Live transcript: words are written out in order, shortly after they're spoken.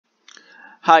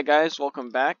Hi guys, welcome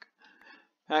back.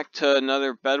 Back to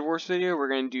another Bed Wars video. We're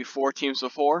going to do 4 teams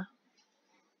of 4.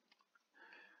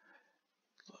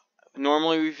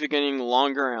 Normally we've been getting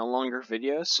longer and longer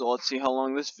videos, so let's see how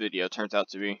long this video turns out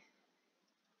to be.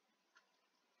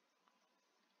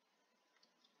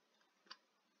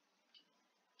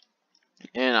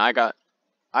 And I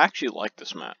actually like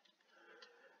this map.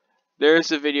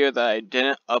 There's a video that I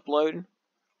didn't upload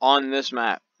on this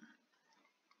map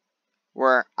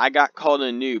where I got called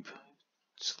a noob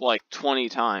like 20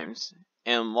 times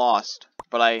and lost,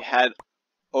 but I had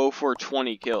 0 for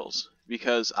 20 kills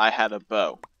because I had a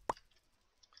bow.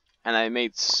 And I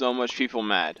made so much people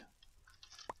mad.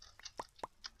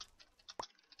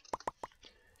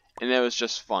 And it was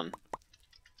just fun.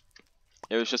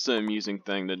 It was just an amusing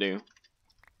thing to do.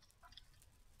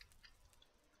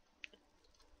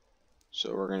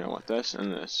 So we're gonna want this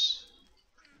and this.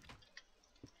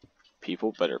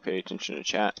 People better pay attention to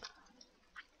chat.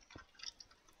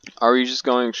 Are we just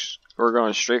going? We're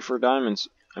going straight for diamonds.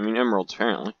 I mean emeralds,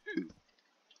 apparently.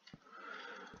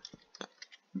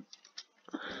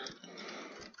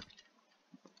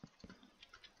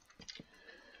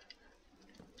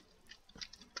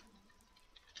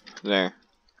 There.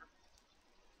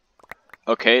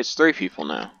 Okay, it's 3 people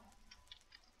now.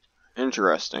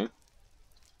 Interesting.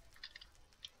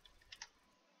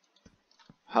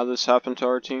 How this happened to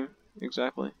our team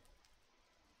exactly?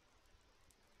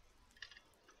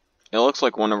 It looks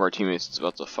like one of our teammates is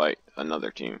about to fight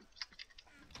another team.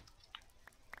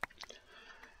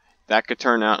 That could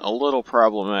turn out a little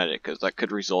problematic, because that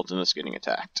could result in us getting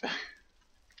attacked.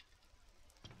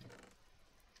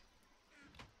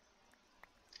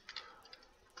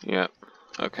 Yep.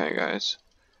 Okay, guys.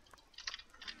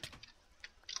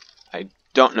 I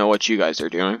don't know what you guys are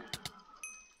doing,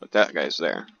 but that guy's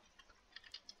there.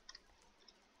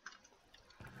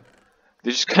 They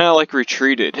just kind of like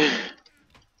retreated.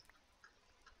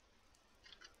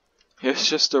 It's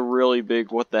just a really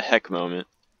big what the heck moment,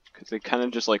 because they kind of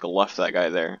just like left that guy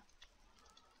there.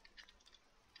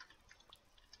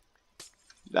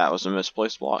 That was a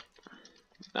misplaced block.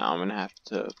 Now I'm gonna have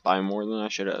to buy more than I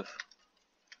should have.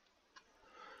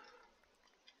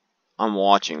 I'm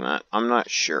watching that. I'm not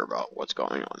sure about what's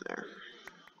going on there.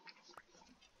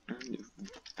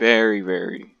 Very,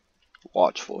 very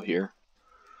watchful here.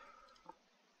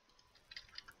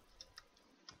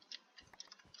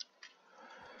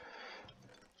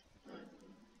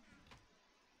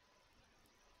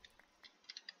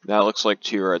 That looks like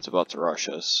 2 reds about to rush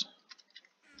us.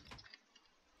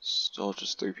 Still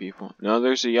just 3 people. No,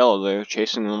 there's a yellow there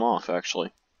chasing them off,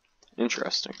 actually.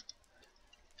 Interesting.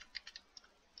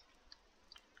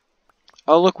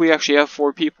 Oh, look, we actually have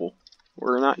 4 people.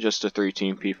 We're not just a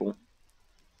 3-team people.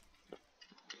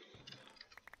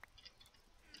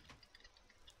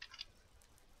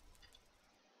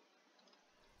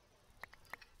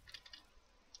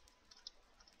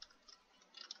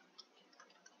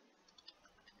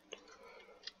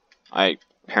 I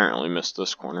apparently missed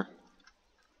this corner.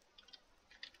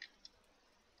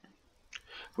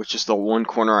 Which is the one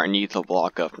corner I need to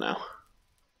block up now.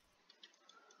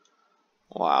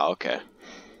 Wow, okay.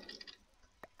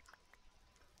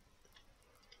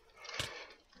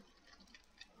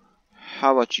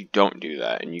 How about you don't do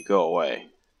that and you go away?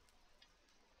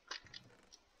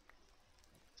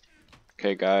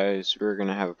 Okay, guys, we're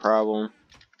gonna have a problem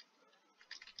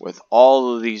with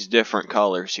all of these different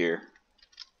colors here.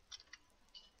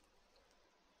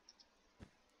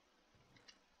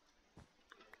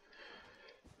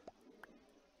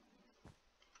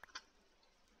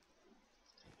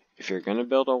 If you're gonna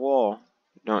build a wall,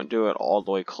 don't do it all the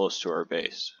way close to our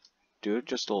base. Do it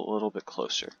just a little bit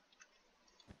closer.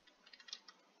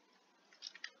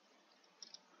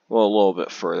 Well, a little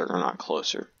bit further, not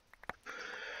closer.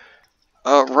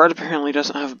 Red apparently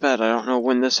doesn't have a bed. I don't know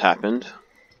when this happened.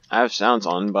 I have sounds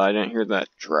on, but I didn't hear that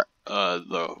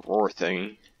the roar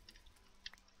thingy.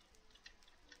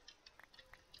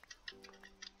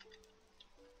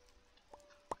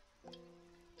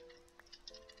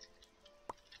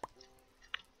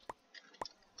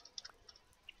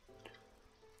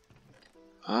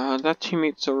 That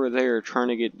teammate's over there trying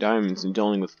to get diamonds and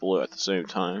dealing with blue at the same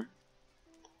time.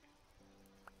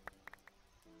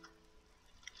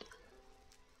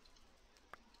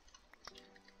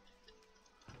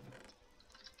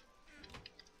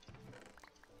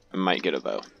 I might get a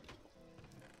bow.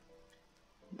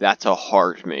 That's a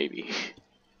hard maybe.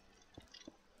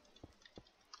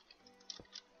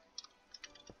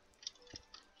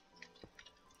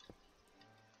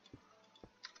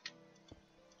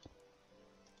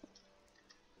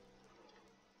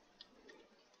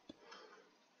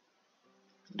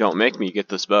 Don't make me get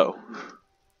this bow.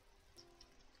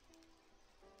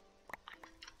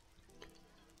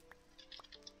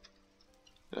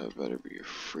 That better be a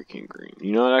freaking green.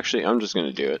 You know what, actually, I'm just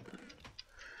gonna do it.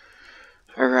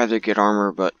 I'd rather get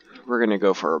armor, but we're gonna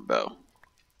go for a bow.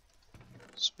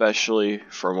 Especially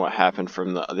from what happened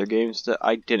from the other games that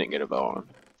I didn't get a bow on.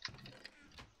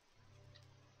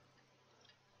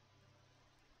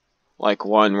 Like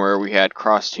one where we had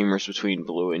cross teamers between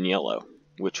blue and yellow,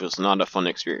 which was not a fun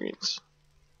experience.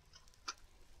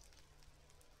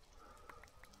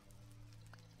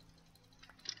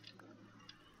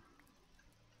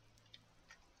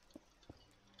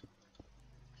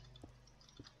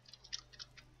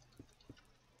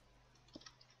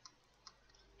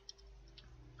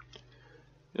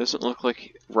 It doesn't look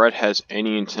like Red has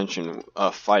any intention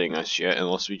of fighting us yet,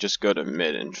 unless we just go to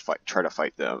mid and try to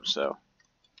fight them, so.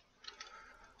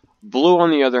 Blue,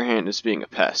 on the other hand, is being a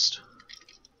pest.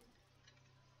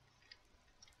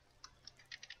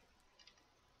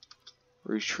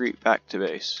 Retreat back to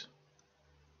base.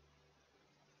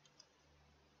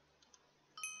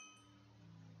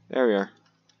 There we are.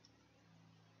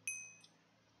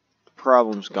 The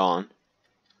problem's gone.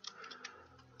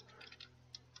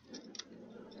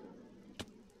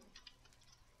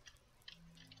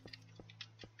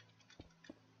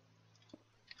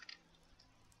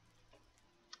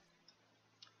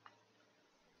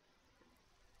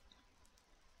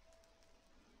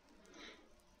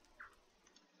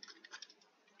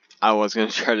 I was gonna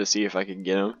try to see if I could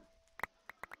get him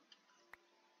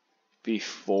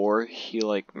before he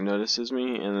like notices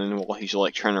me, and then while he's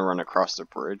like trying to run across the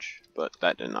bridge, but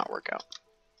that did not work out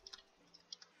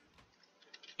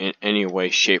in any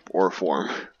way, shape, or form.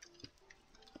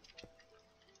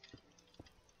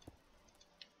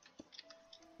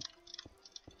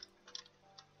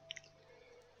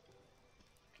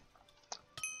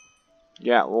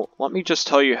 Yeah, well, let me just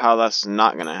tell you how that's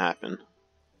not gonna happen.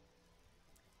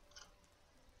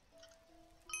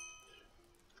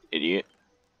 Idiot.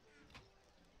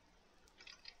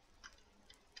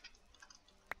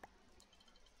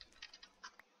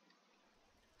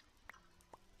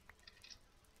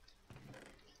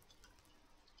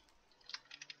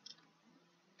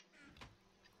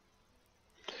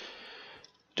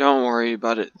 Don't worry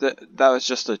about it. That was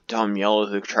just a dumb yellow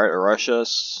who tried to rush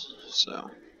us,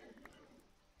 so.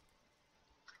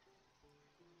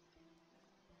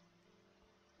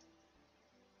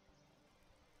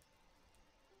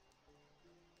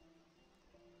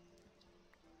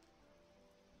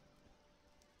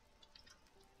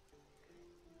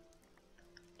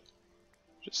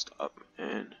 Just up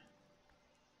and...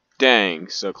 Dang,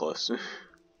 so close.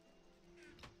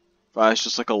 But it's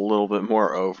just like a little bit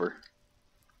more over.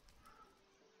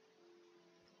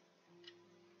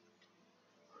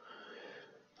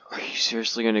 Are you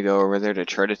seriously gonna go over there to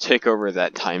try to take over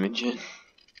that time engine?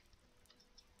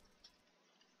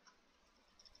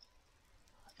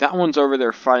 That one's over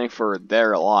there fighting for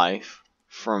their life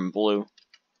from blue.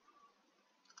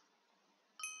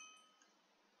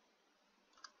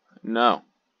 No.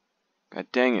 God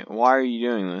dang it, why are you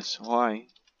doing this? Why?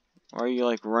 Why are you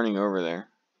like running over there?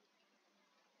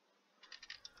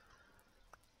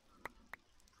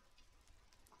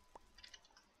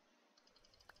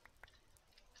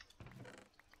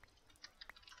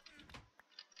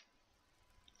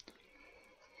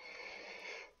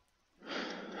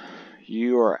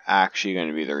 You are actually going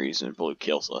to be the reason blue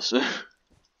kills us.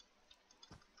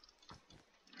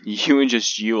 You and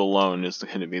just you alone is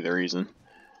going to be the reason.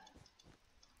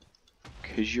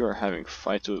 Because you are having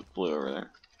fights with blue over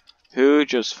there. Who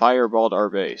just fireballed our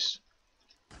base?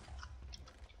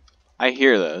 I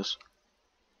hear those.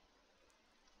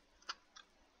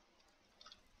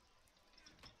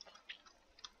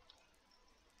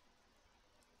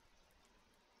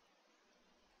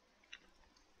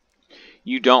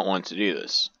 You don't want to do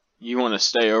this. You want to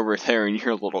stay over there in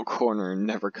your little corner and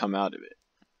never come out of it.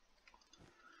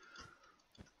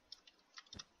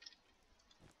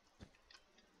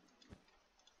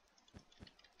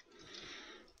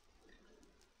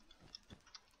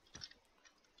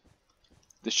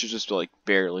 This should just like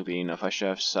barely be enough. I should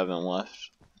have 7 left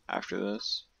after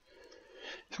this.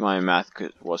 If my math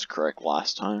was correct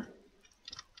last time.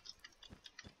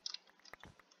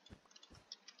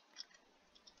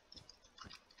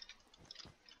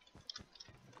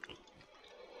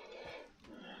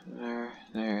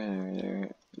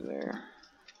 There.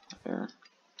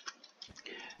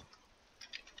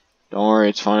 Don't worry,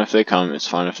 it's fine if they come. It's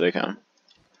fine if they come.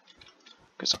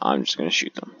 Because I'm just going to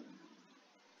shoot them.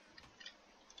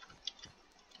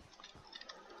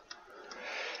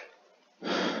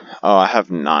 Oh, I have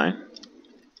 9.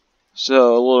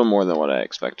 So, a little more than what I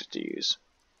expected to use.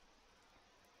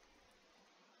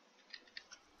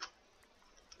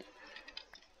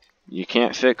 You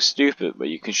can't fix stupid, but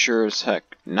you can sure as heck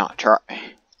not try.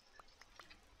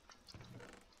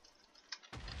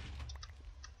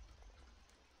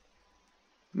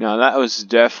 Now that was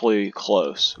definitely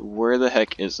close. Where the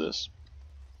heck is this?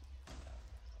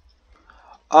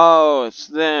 Oh, it's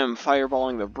them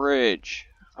fireballing the bridge.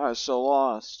 I was so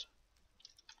lost.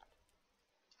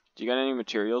 Do you got any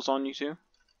materials on you two?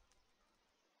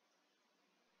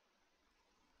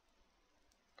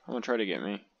 I'm gonna try to get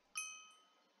me.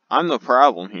 I'm the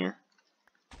problem here.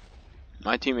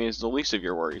 My teammate is the least of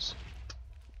your worries.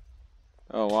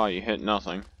 Oh wow, you hit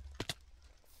nothing.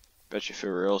 Bet you feel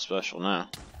real special now.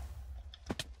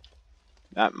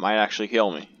 That might actually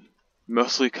kill me.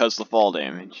 Mostly because the fall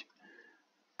damage.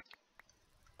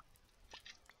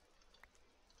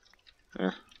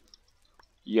 There.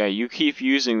 Yeah, you keep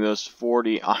using those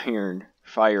 40 iron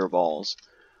fireballs,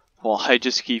 while I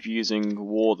just keep using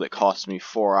wool that costs me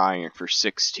 4 iron for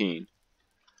 16.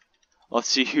 Let's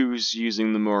see who's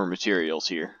using the more materials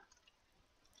here.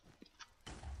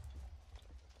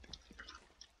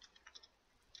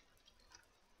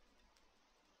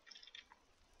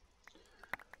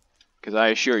 Because I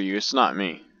assure you, it's not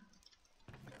me.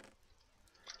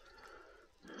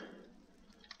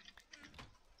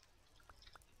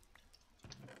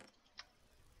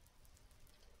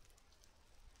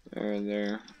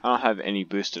 There. I don't have any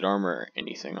boosted armor or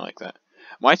anything like that.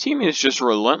 My team is just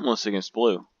relentless against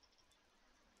blue.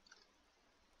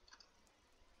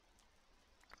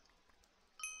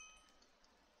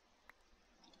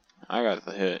 I got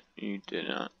the hit. You did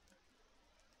not.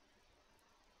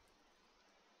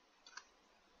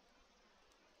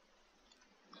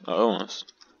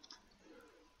 Almost.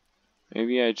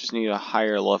 Maybe I just need a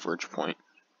higher leverage point.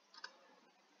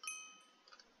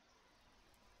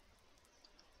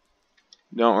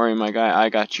 Don't worry, my guy. I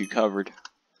got you covered.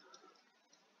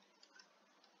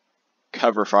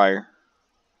 Cover fire.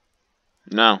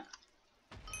 No.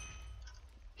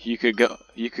 You could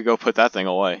go put that thing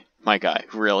away. My guy,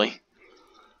 really?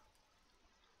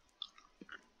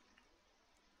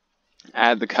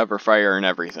 Add the cover fire and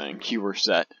everything. You were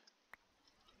set.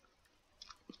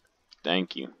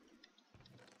 Thank you.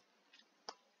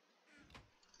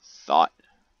 Thought.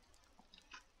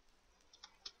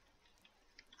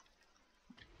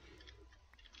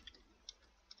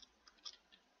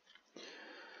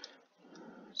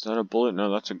 Is that a bullet?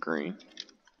 No, that's a green.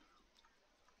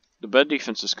 The bed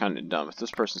defense is kind of dumb. If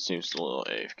this person seems a little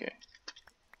AFK.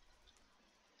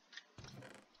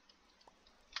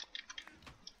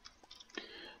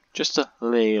 Just a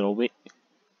little bit.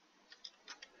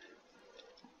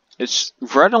 It's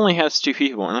red only has 2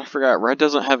 people, and I forgot red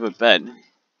doesn't have a bed.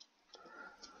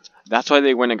 That's why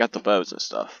they went and got the bows and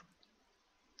stuff.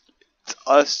 It's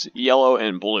us, yellow,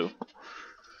 and blue.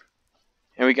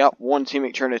 And we got one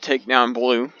teammate trying to take down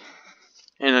blue,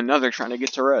 and another trying to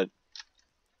get to red.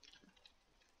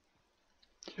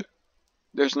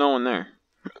 There's no one there.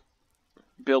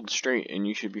 Build straight and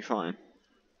you should be fine.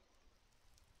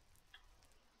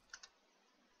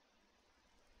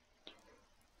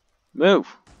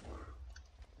 Move!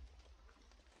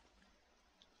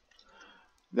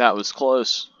 That was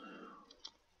close.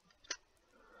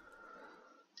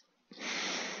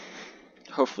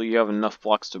 Hopefully you have enough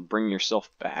blocks to bring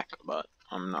yourself back, but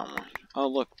I'm not one. Oh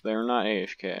look, they're not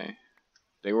AFK.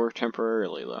 They were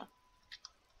temporarily though.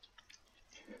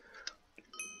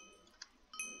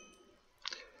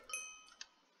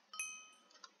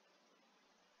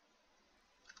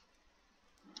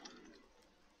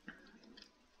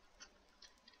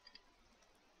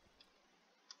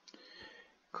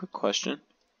 Quick question.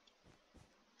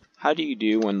 How do you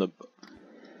do when the...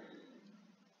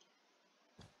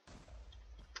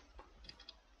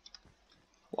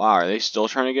 Wow, are they still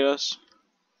trying to get us?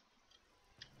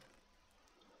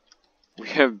 We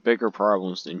have bigger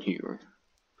problems than you.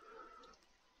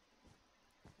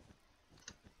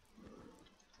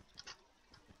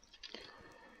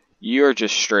 You are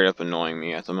just straight up annoying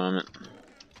me at the moment.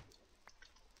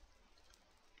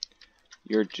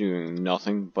 You're doing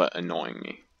nothing but annoying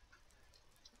me.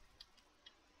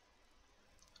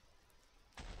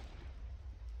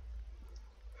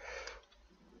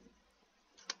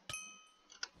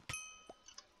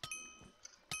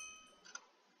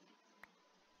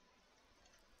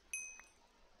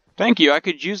 Thank you, I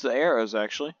could use the arrows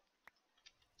actually.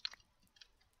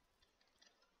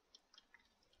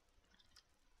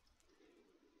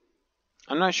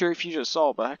 I'm not sure if you just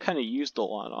saw, but I kind of used a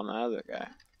lot on the other guy.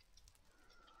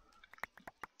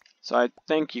 So I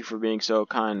thank you for being so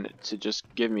kind to just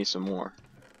give me some more.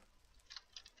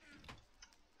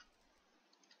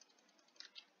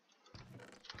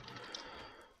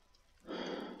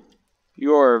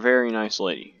 You are a very nice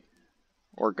lady.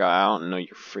 Or guy, I don't know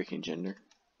your freaking gender.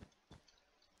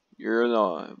 You're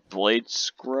the Blade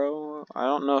Scrow? I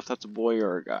don't know if that's a boy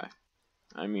or a guy.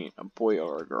 I mean, a boy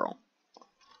or a girl.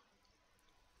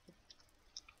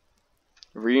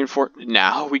 Reinforce.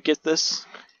 Now we get this?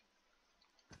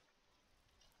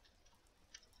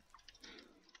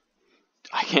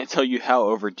 I can't tell you how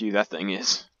overdue that thing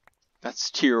is. That's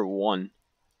tier 1.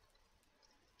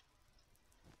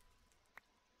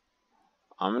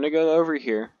 I'm gonna go over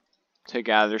here to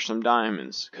gather some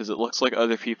diamonds, because it looks like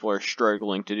other people are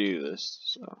struggling to do this,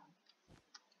 so.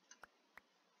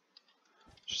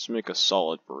 Just make a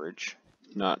solid bridge.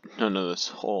 None of this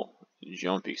whole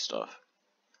jumpy stuff.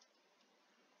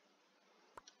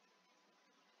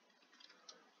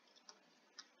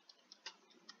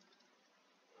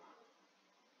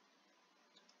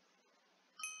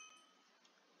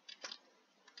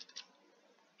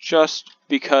 Just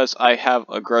because I have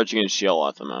a grudge against yellow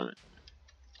at the moment.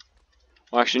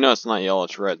 Well, actually, no, it's not yellow,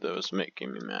 it's red that was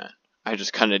making me mad. I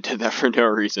just kind of did that for no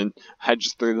reason. I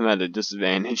just threw them at a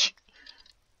disadvantage.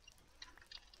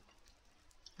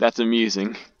 That's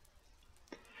amusing.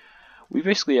 We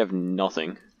basically have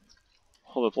nothing.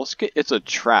 Hold up, let's get... It's a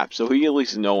trap, so we at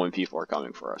least know when people are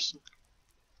coming for us.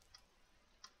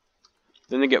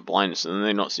 Then they get blindness, and then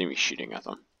they don't see me shooting at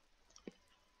them.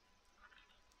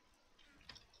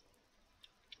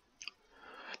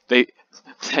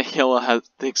 That yellow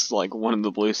thinks like one of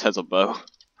the blues has a bow.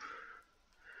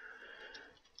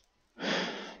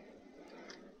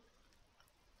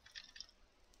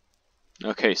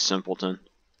 Okay, simpleton.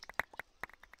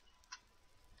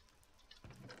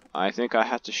 I think I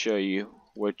have to show you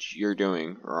what you're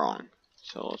doing wrong.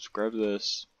 So let's grab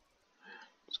this.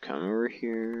 Let's come over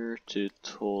here to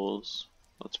tools.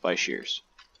 Let's buy shears.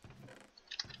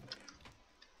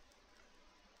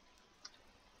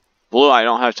 Blue, I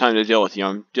don't have time to deal with you.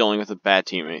 I'm dealing with a bad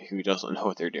teammate who doesn't know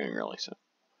what they're doing really, so.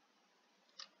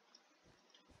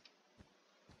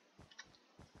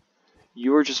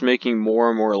 You are just making more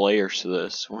and more layers to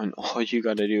this when all you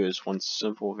gotta do is one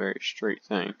simple, very straight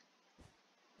thing.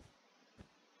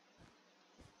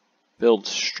 Build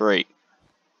straight.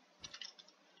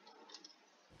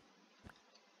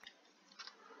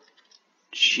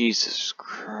 Jesus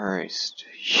Christ.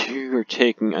 You are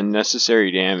taking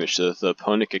unnecessary damage so that the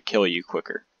opponent could kill you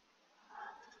quicker.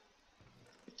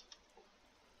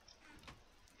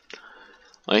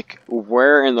 Like,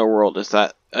 where in the world is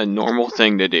that a normal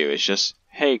thing to do? It's just,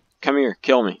 hey, come here,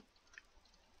 kill me.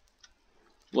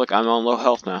 Look, I'm on low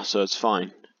health now, so it's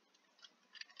fine.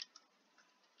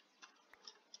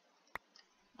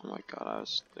 Oh my god, I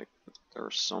was thinking there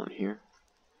was someone here.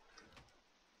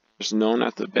 There's no one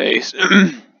at the base.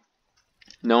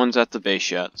 No one's at the base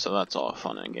yet, so that's all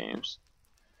fun and games.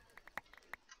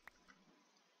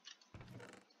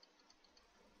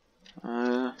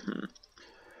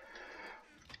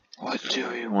 What do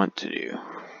we want to do?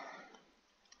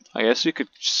 I guess we could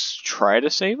just try to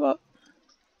save up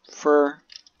for...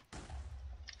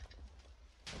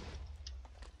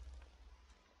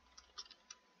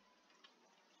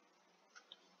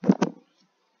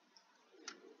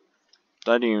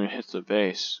 That didn't even hit the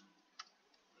base.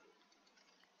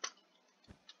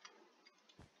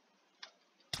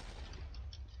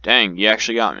 Dang, you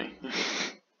actually got me.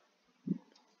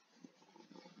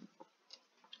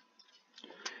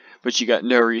 But you got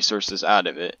no resources out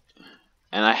of it.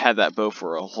 And I had that bow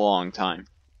for a long time.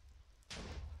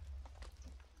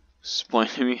 Explain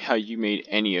to me how you made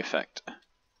any effect.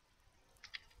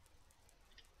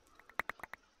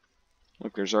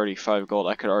 Look, there's already 5 gold.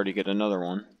 I could already get another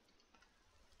one.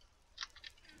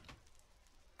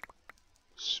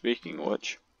 Speaking of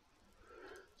which.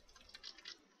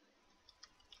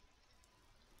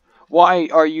 Why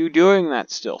are you doing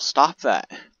that still? Stop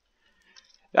that.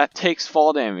 That takes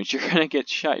fall damage. You're gonna get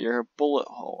shot. You're a bullet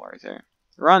hole right there.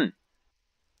 Run!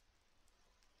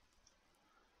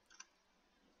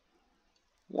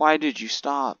 Why did you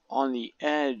stop on the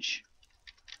edge?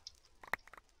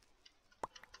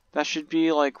 That should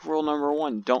be like rule number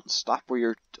 1. Don't stop where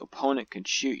your opponent can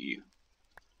shoot you.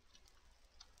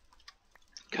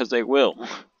 Because they will.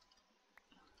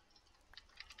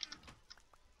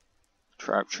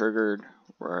 Trap triggered.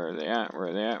 Where are they at? Where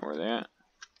are they at? Where are they at?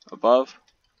 Above.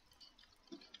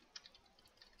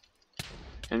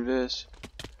 Invis.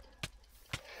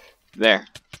 There.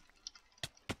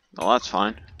 Well, that's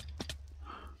fine.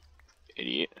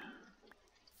 Idiot.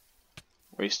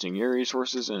 Wasting your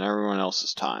resources and everyone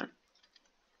else's time.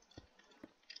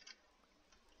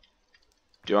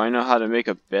 Do I know how to make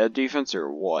a bed defense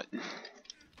or what?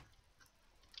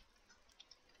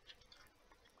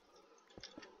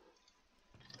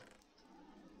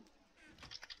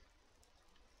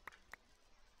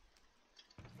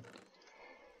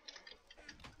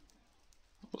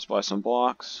 let's buy some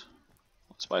blocks.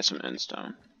 Let's buy some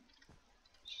endstone.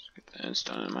 Let's get the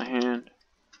endstone in my hand.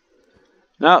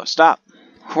 No, stop!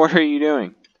 What are you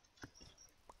doing?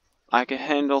 I can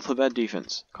handle the bed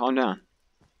defense. Calm down.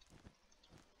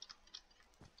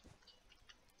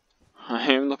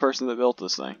 I am the person that built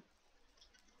this thing.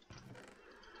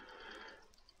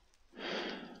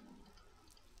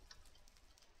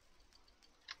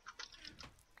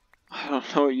 I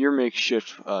don't know what your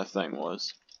makeshift thing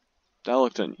was. That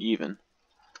looked uneven.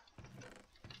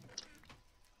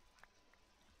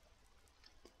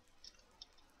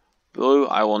 Blue,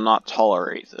 I will not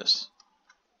tolerate this.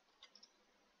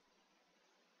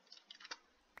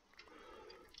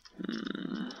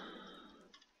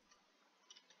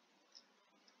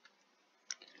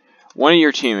 One of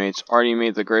your teammates already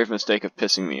made the grave mistake of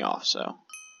pissing me off, so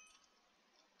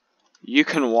you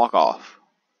can walk off.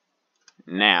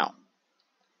 Now.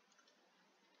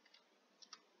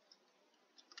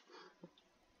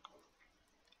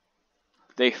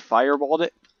 They fireballed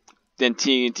it, then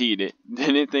TNT'd it.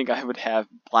 Didn't think I would have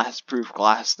blast-proof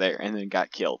glass there, and then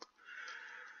got killed.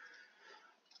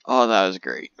 Oh, that was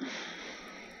great.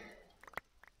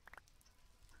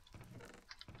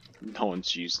 No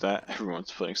one's used that.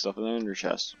 Everyone's putting stuff in their ender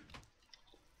chest.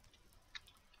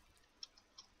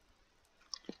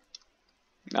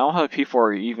 Now how people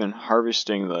are even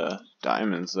harvesting the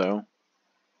diamonds, though.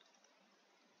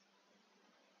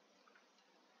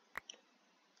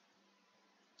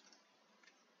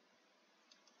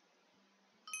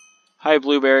 Hi,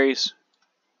 blueberries.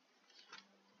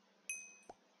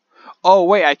 Oh,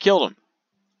 wait, I killed him.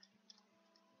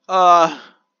 I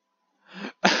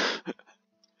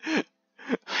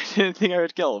didn't think I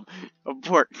would kill him.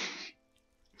 Abort.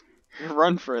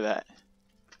 Run for that.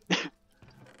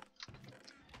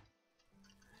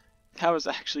 That was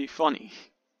actually funny.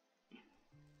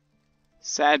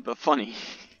 Sad but funny.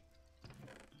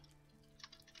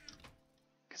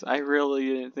 Because I really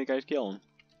didn't think I'd kill him.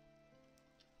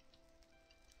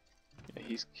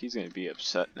 Yeah, he's gonna be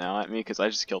upset now at me because I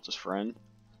just killed his friend.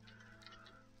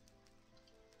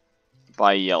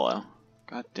 By yellow.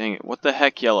 God dang it. What the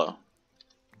heck, yellow?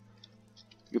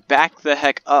 You back the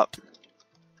heck up.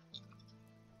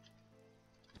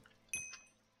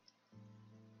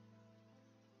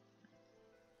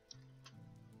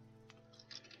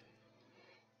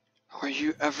 Are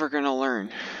you ever gonna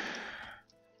learn?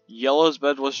 Yellow's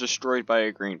bed was destroyed by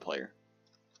a green player.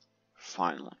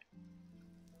 Finally.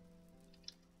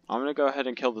 I'm gonna go ahead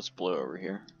and kill this blue over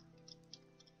here.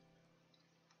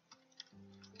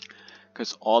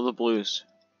 Because all the blues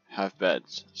have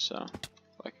beds, so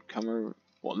if I can come over,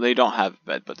 well, they don't have a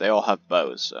bed, but they all have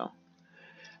bows, so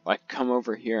if I come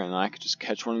over here and I could just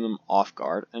catch one of them off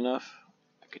guard enough,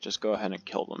 I could just go ahead and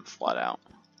kill them flat out.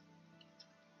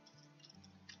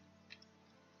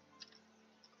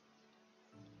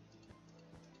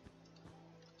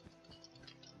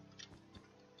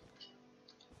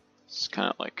 It's kind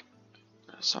of like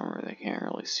somewhere they can't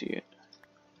really see it,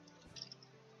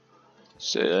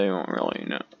 so they won't really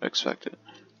expect it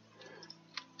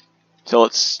till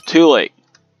it's too late.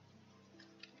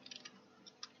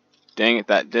 Dang it,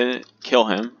 that didn't kill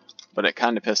him, but it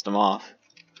kind of pissed him off.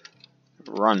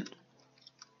 Run.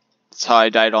 That's how I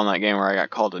died on that game where I got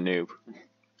called a noob.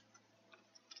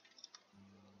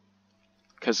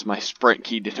 Because my sprint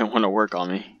key didn't want to work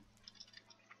on me.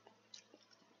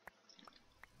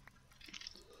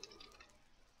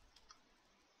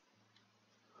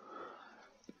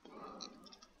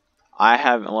 I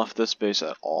haven't left this base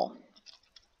at all.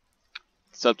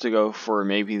 Except to go for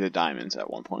maybe the diamonds at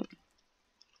one point.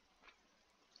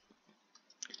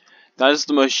 That is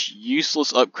the most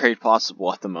useless upgrade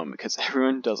possible at the moment, because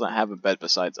everyone doesn't have a bed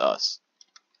besides us.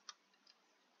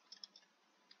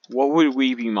 What would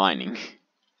we be mining?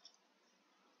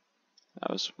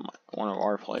 That was one of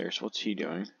our players. What's he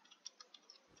doing?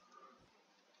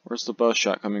 Where's the bow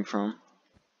shot coming from?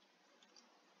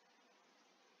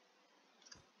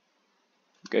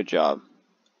 Good job.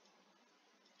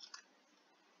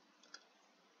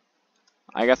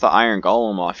 I got the iron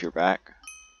golem off your back.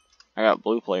 I got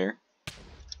blue player.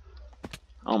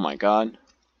 Oh my god.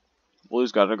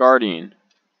 Blue's got a guardian.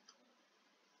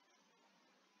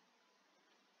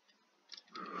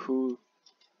 Who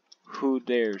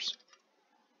dares?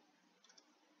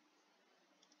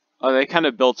 Oh, they kind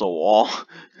of built a wall.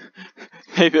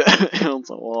 They built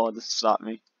a wall to stop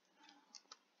me.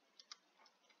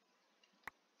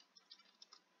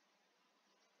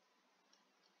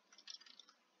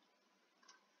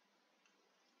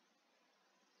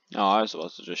 No, I was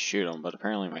supposed to just shoot them, but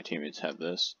apparently my teammates have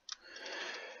this.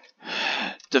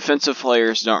 Defensive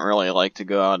players don't really like to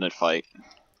go out and fight.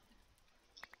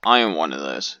 I am one of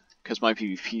those, because my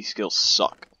PvP skills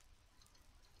suck.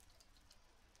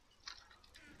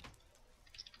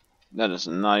 That is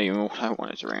not even what I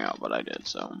wanted to bring out, but I did,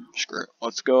 so screw it.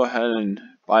 Let's go ahead and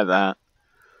buy that.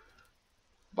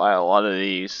 Buy a lot of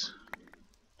these.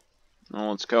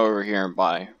 Now let's go over here and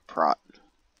buy Prot.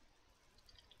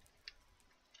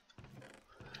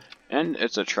 And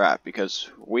it's a trap, because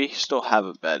we still have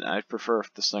a bed, and I'd prefer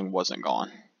if this thing wasn't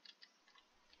gone.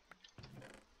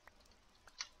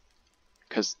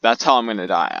 Because that's how I'm going to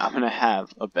die. I'm going to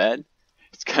have a bed,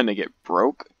 it's going to get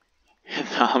broke, and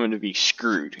I'm going to be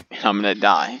screwed, and I'm going to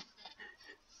die.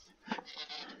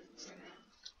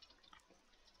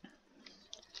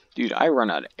 Dude, I run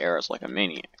out of arrows like a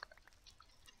maniac.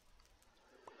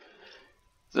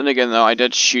 Then again, though, I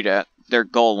did shoot at their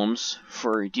golems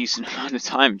for a decent amount of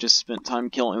time. Just spent time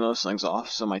killing those things off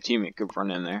so my teammate could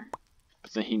run in there.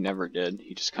 But then he never did.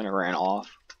 He just kind of ran off.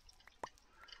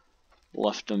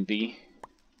 Left them be.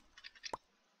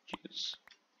 Jeez.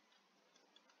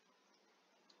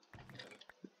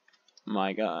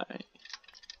 My guy.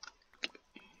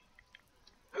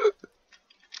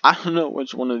 I don't know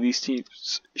which one of these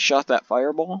teams shot that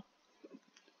fireball.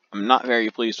 I'm not very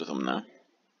pleased with them, though.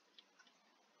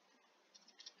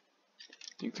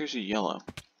 I think there's a yellow.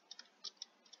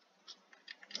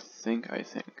 I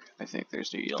think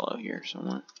there's a yellow here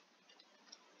somewhere.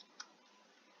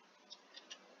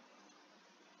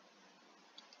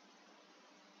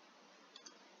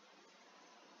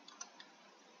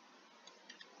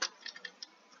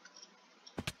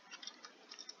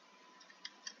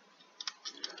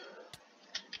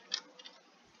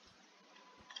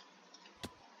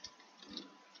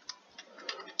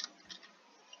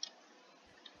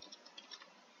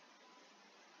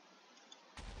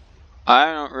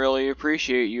 I don't really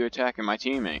appreciate you attacking my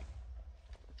teammate.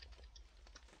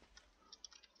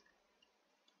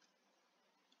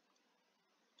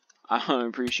 I don't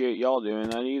appreciate y'all doing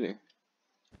that either.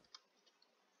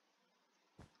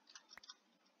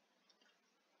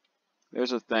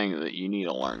 There's a thing that you need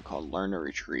to learn called learn to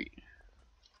retreat.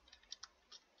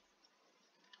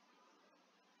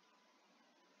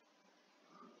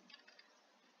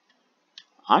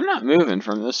 I'm not moving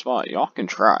from this spot. Y'all can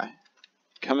try.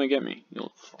 Come and get me, you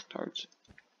little fucktards.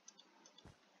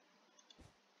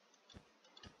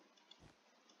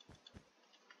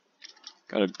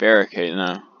 Got a barricade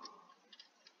now.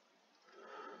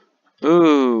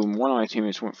 Ooh, one of my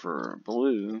teammates went for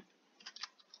blue.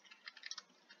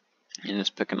 And is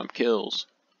picking up kills.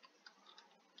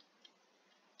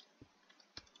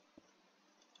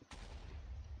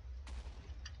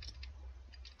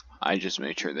 I just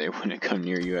made sure they wouldn't come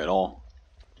near you at all.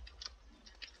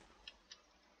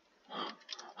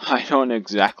 I don't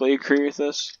exactly agree with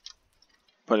this,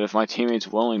 but if my teammate's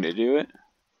willing to do it,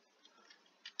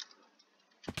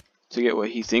 to get what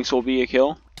he thinks will be a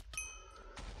kill,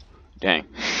 dang.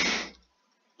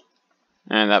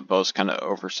 And that bow's kind of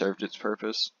overserved its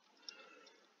purpose.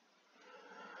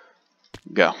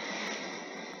 Go.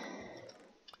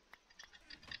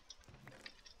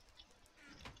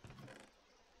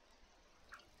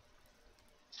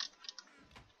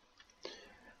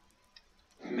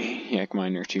 Maniac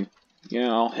Miner too. Yeah,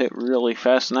 I'll hit really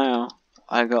fast now.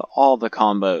 I got all the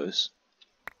combos.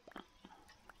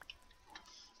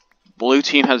 Blue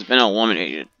team has been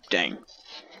eliminated. Dang.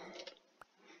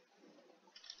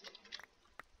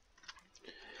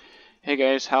 Hey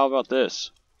guys, how about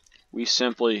this? We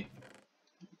simply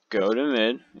go to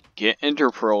mid, get enter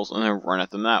pearls, and then run at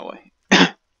them that way.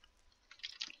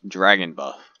 Dragon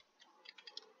buff.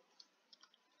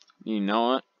 You know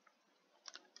what?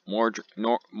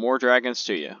 More dragons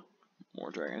to you. More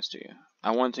dragons to you.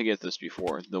 I want to get this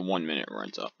before the 1 minute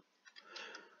runs up.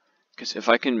 Because if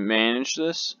I can manage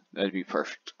this, that'd be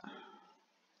perfect.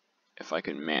 If I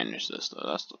can manage this, though,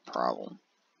 that's the problem.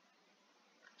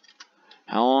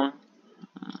 How long?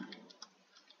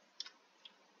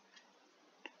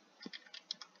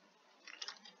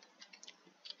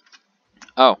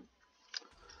 Oh.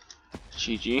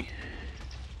 GG.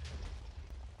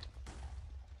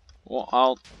 Well,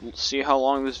 I'll see how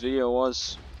long this video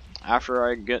was after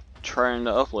I get trying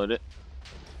to upload it.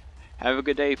 Have a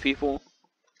good day, people.